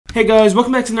Hey guys,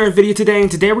 welcome back to another video today,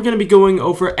 and today we're going to be going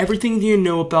over everything you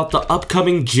know about the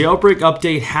upcoming Jailbreak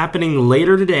update happening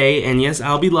later today, and yes,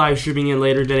 I'll be live streaming it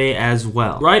later today as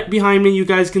well. Right behind me, you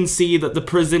guys can see that the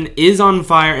prison is on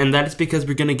fire, and that is because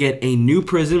we're going to get a new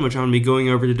prison, which I'm going to be going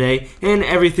over today, and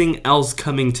everything else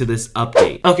coming to this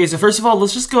update. Okay, so first of all,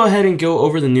 let's just go ahead and go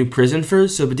over the new prison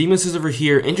first. So Badimos is over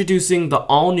here introducing the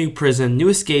all-new prison, new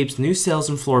escapes, new cells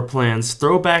and floor plans,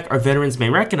 throwback our veterans may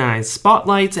recognize,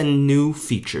 spotlights, and new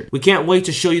features. We can't wait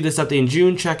to show you this update in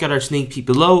June. Check out our sneak peek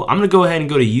below. I'm gonna go ahead and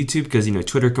go to YouTube because, you know,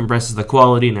 Twitter compresses the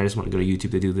quality and I just want to go to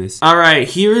YouTube to do this. Alright,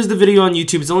 here is the video on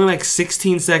YouTube. It's only like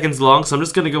 16 seconds long, so I'm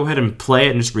just gonna go ahead and play it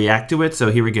and just react to it.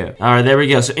 So here we go. Alright, there we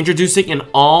go. So introducing an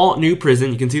all new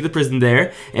prison. You can see the prison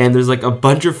there, and there's like a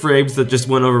bunch of frames that just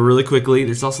went over really quickly.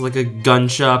 There's also like a gun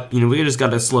shop. You know, we just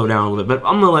gotta slow down a little bit, but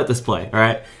I'm gonna let this play.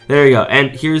 Alright, there we go.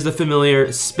 And here's the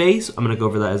familiar space. I'm gonna go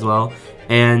over that as well.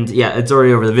 And yeah, it's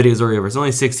already over. The video's already over. It's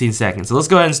only 16 seconds. So let's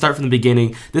go ahead and start from the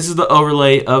beginning. This is the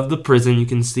overlay of the prison. You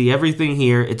can see everything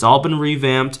here. It's all been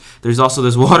revamped. There's also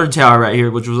this water tower right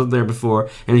here, which wasn't there before.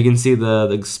 And you can see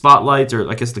the spotlights, or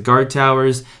I guess the guard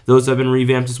towers. Those have been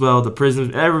revamped as well. The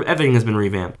prison, everything has been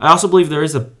revamped. I also believe there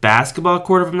is a basketball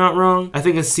court, if I'm not wrong. I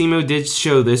think Asimo did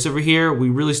show this over here. We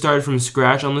really started from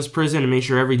scratch on this prison and made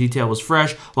sure every detail was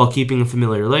fresh while keeping a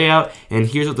familiar layout. And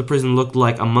here's what the prison looked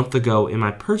like a month ago in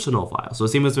my personal file. So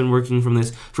Asimo's been working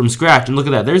from scratch, and look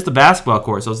at that. There's the basketball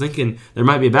court. So I was thinking there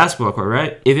might be a basketball court,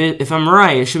 right? If I'm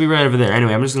right, it should be right over there.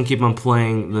 Anyway, I'm just gonna keep on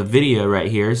playing the video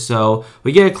right here, so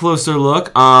we get a closer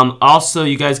look. Also,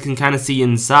 you guys can kind of see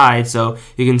inside, so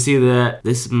you can see that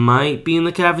this might be in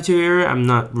the cafeteria. I'm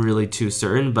not really too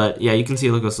certain, but yeah, you can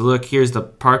see. Look, so look, here's the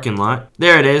parking lot.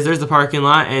 There it is. There's the parking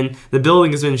lot, and the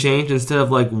building has been changed. Instead of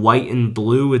like white and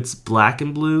blue, it's black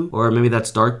and blue, or maybe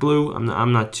that's dark blue.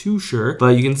 I'm not too sure,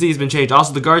 but you can see it's been changed.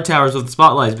 Also, the guard towers with the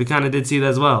spotlights, we kind of did see that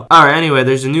as well. Alright, anyway,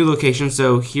 there's a new location.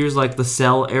 So here's like the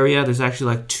cell area. There's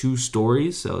actually like 2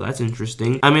 stories, so that's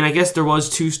interesting. I mean, I guess there was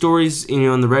 2 stories, you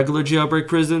know, in the regular Jailbreak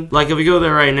prison. Like, if we go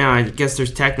there right now, I guess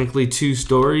there's technically 2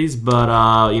 stories,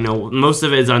 but you know, most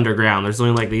of it is underground. There's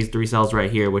only like these 3 cells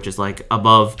right here, which is like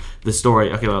above the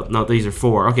story. Okay, well, no, these are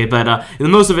 4. Okay, but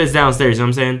most of it is downstairs, you know what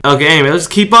I'm saying? Okay, anyway, let's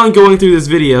keep on going through this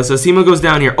video. So Simo goes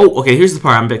down here. Oh, okay, here's the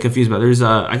part I'm a bit confused about. There's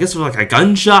I guess there's like a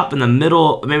gun shop in the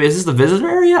middle. Maybe is this the visitor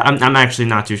area? I'm actually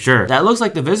not too sure. That looks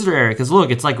like the visitor area, because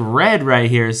look, it's like red right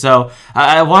here. So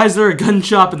why is there a gun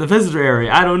shop in the visitor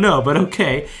area? I don't know, but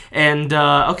okay. And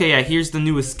okay, yeah, here's the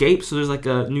new escape. So there's like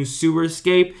a new sewer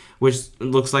escape, which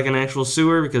looks like an actual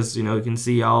sewer because, you know, you can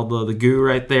see all the goo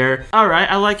right there.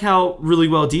 Alright, I like how really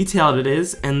well detailed it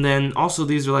is. And then also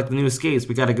these are like the new escapes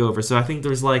we gotta go over. So I think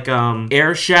there's like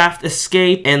air shaft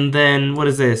escape, and then what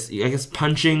is this? I guess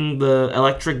punching the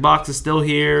electric box is still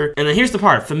here. And then here's the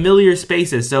part, familiar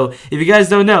spaces. So if you guys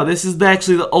don't know, this is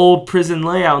actually the old prison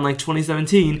layout in like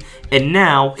 2017, and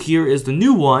now here is the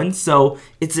new one, so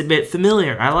it's a bit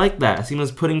familiar. I like that.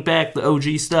 Asimo's putting back the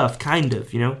OG stuff, kind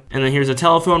of, you know? And then here's a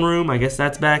telephone room. I guess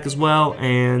that's back as well.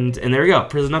 And there we go.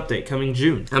 Prison update coming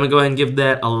June. I'm gonna go ahead and give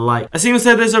that a like. Asimo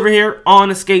said this over here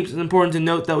on escapes. It's important to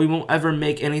note that we won't ever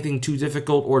make anything too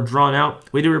difficult or drawn out.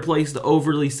 We do replace the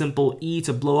overly simple E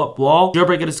to blow up wall.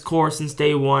 Jailbreak at its core since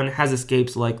day one has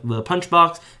escapes like the punch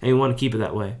box, and we want to keep it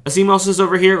that way. Asimo also says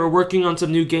over here we're working on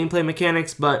some new gameplay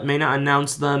mechanics, but may not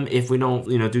announce them if we don't,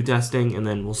 you know, do testing, and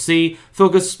then we'll see.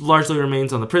 Focus largely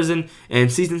remains on the prison,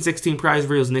 and season 16 prize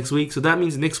reveals next week, so that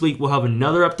means next week we'll have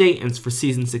another update, and it's for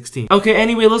season 16. Okay,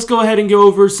 anyway, let's go ahead and go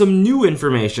over some new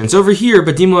information. So over here,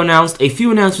 Badimo announced a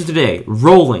few announcements today.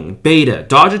 Rolling, beta,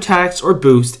 dodge attacks, or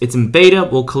boost. It's in beta,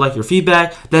 we'll collect your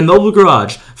feedback. Then mobile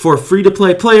garage, for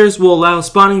free-to-play players, will allow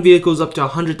spawning vehicles up to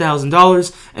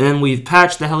 $100,000, and then we've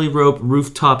patched the heli rope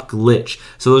rooftop glitch.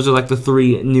 So those are like the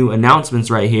 3 new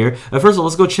announcements right here. But first of all,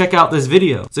 let's go check out this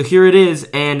video. So here it is,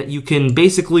 and you can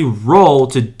basically roll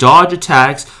to dodge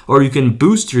attacks, or you can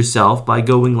boost yourself by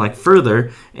going like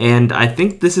further. And I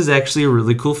think this is actually a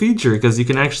really cool feature because you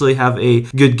can actually have a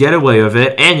good getaway of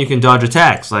it, and you can dodge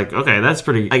attacks. Like, okay, that's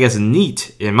pretty, I guess,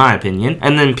 neat in my opinion.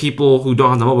 And then people who don't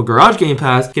have the mobile garage game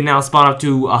pass can now spawn up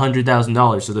to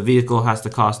 $100,000. So the vehicle has to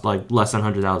cost like less than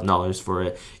 $100,000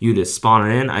 for you to spawn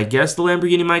it in. I guess the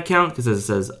Lamborghini might count because it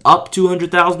says up to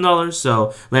 $100,000.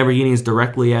 So Lamborghini is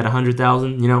directly at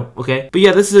 100,000. You know, okay. But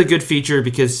yeah, this is a good feature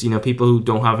because, you know, people who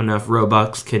don't have enough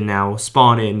Robux can now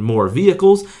spawn in more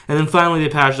vehicles. And then finally, they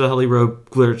patch the heli rope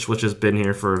glitch, which has been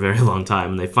here for a very long time,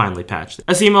 and they finally patched it.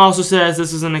 Asim also says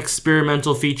this is an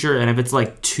experimental feature, and if it's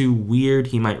like too weird,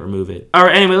 he might remove it.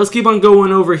 Alright, anyway, let's keep on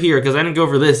going over here, because I didn't go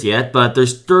over this yet, but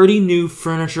there's 30 new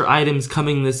furniture items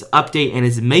coming this update, and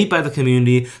it's made by the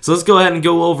community, so let's go ahead and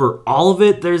go over all of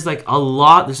it. There's like a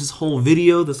lot. There's this whole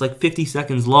video that's like 50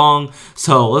 seconds long,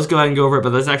 so let's go ahead and go over it, but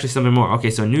there's actually something more.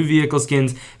 Okay, so new vehicle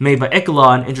skins made by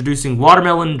Echelon, introducing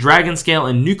Watermelon, Dragonscale,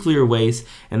 and Nuclear Waste,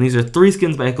 and these are 3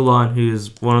 skins by Echelon, who is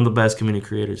one of the best community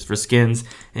creators for skins,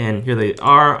 and here they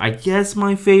are. I guess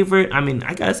my favorite, I mean,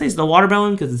 I gotta say it's the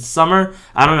Watermelon, because it's summer.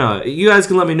 I don't know. You guys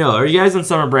can let me know. Are you guys on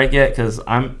summer break yet? Because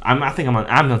I think I'm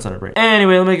on summer break.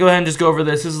 Anyway, let me go ahead and just go over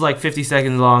this. This is like 50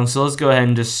 seconds long, so let's go ahead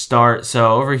and just start.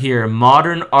 So over here,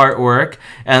 modern artwork,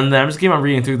 and then I'm just keep on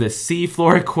reading through this.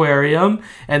 Seafloor aquarium,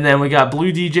 and then we got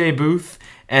blue DJ booth,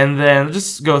 and then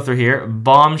just go through here.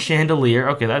 Bomb chandelier.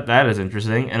 Okay, that is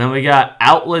interesting. And then we got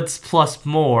outlets plus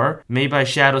more, made by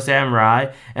Shadow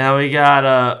Samurai. And then we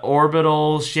got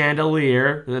orbital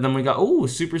chandelier. And then we got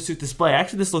super suit display.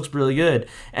 Actually, this looks really good.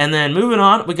 And then moving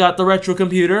on, we got the retro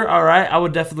computer. All right, I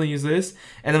would definitely use this.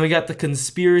 And then we got the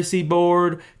conspiracy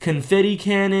board, confetti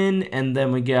cannon, and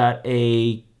then we got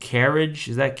a carriage.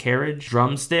 Is that carriage?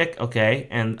 Drumstick. Okay.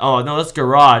 And oh no, that's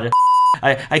garage.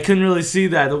 I couldn't really see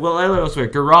that. Well, that looks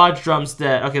weird. Garage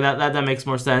drumstick. Okay, that makes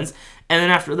more sense. And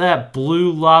then after that,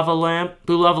 blue lava lamp.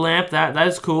 That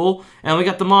is cool. And we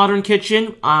got the modern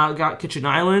kitchen. Got kitchen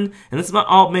island, and this is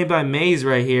all made by Maze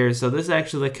right here. So this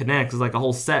actually connects. It's like a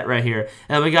whole set right here.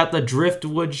 And then we got the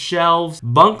driftwood shelves,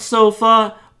 bunk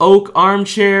sofa, oak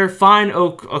armchair, fine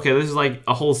oak. Okay, this is like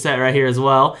a whole set right here as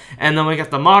well. And then we got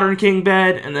the modern king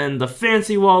bed, and then the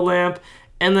fancy wall lamp,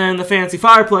 and then the fancy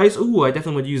fireplace. Ooh, I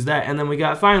definitely would use that. And then we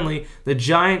got, finally, the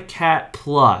giant cat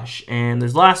plush. And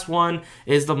this last one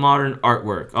is the modern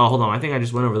artwork. Oh, hold on. I think I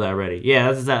just went over that already.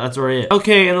 Yeah, that's already it.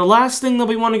 Okay, and the last thing that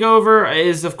we want to go over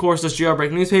is, of course, this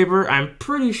Jailbreak newspaper. I'm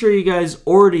pretty sure you guys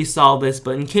already saw this,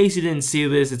 but in case you didn't see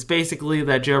this, it's basically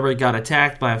that Jailbreak got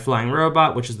attacked by a flying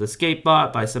robot, which is the escape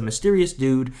bot, by some mysterious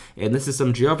dude. And this is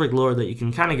some Jailbreak lore that you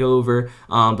can kind of go over.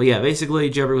 But yeah, basically,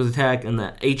 Jailbreak was attacked, and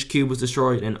the HQ was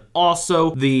destroyed, and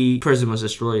also the prison was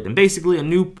destroyed, and basically a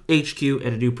new HQ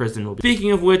and a new prison will be.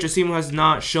 Speaking of which, Asimo has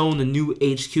not shown the new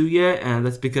HQ yet, and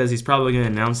that's because he's probably going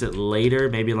to announce it later,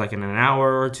 maybe like in an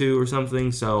hour or two or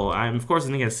something, so I'm of course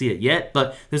not going to see it yet,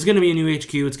 but there's going to be a new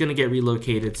HQ. It's going to get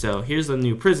relocated, so here's the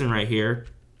new prison right here.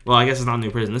 Well, I guess it's not a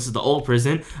new prison. This is the old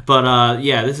prison. But,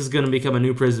 yeah, this is going to become a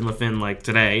new prison within, like,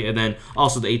 today. And then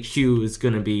also the HQ is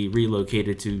going to be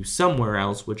relocated to somewhere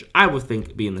else, which I would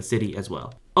think be in the city as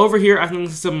well. Over here, I think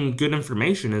some good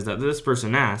information is that this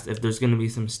person asked if there's going to be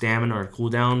some stamina or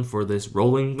cooldown for this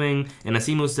rolling thing. And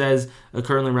Asimo says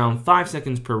currently around 5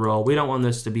 seconds per roll. We don't want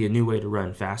this to be a new way to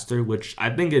run faster, which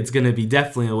I think it's going to be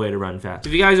definitely a way to run faster.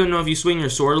 If you guys don't know, if you swing your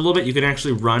sword a little bit, you can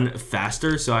actually run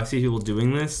faster. So I see people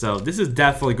doing this. So this is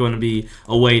definitely going to be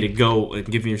a way to go and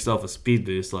give yourself a speed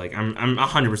boost. Like, I'm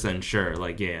 100% sure.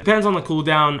 Like, yeah. Depends on the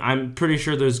cooldown. I'm pretty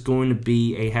sure there's going to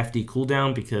be a hefty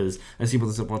cooldown because Asimo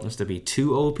doesn't want this to be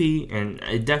too OP, and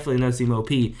it definitely does seem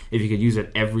OP if you could use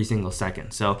it every single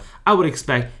second. So I would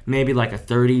expect maybe like a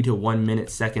 30 to 1 minute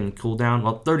second cooldown.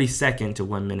 Well, 30 second to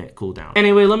 1 minute cooldown.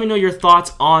 Anyway, let me know your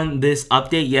thoughts on this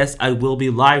update. Yes, I will be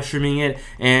live streaming it,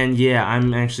 and yeah,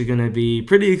 I'm actually going to be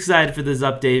pretty excited for this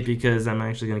update because I'm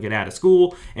actually going to get out of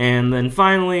school, and then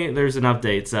finally there's an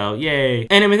update, so yay.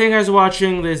 Anyway, thank you guys for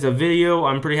watching this video.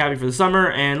 I'm pretty happy for the summer,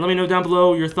 and let me know down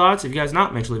below your thoughts. If you guys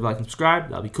not, make sure to leave a like and subscribe.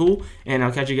 That'll be cool, and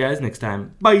I'll catch you guys next time.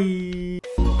 Bye!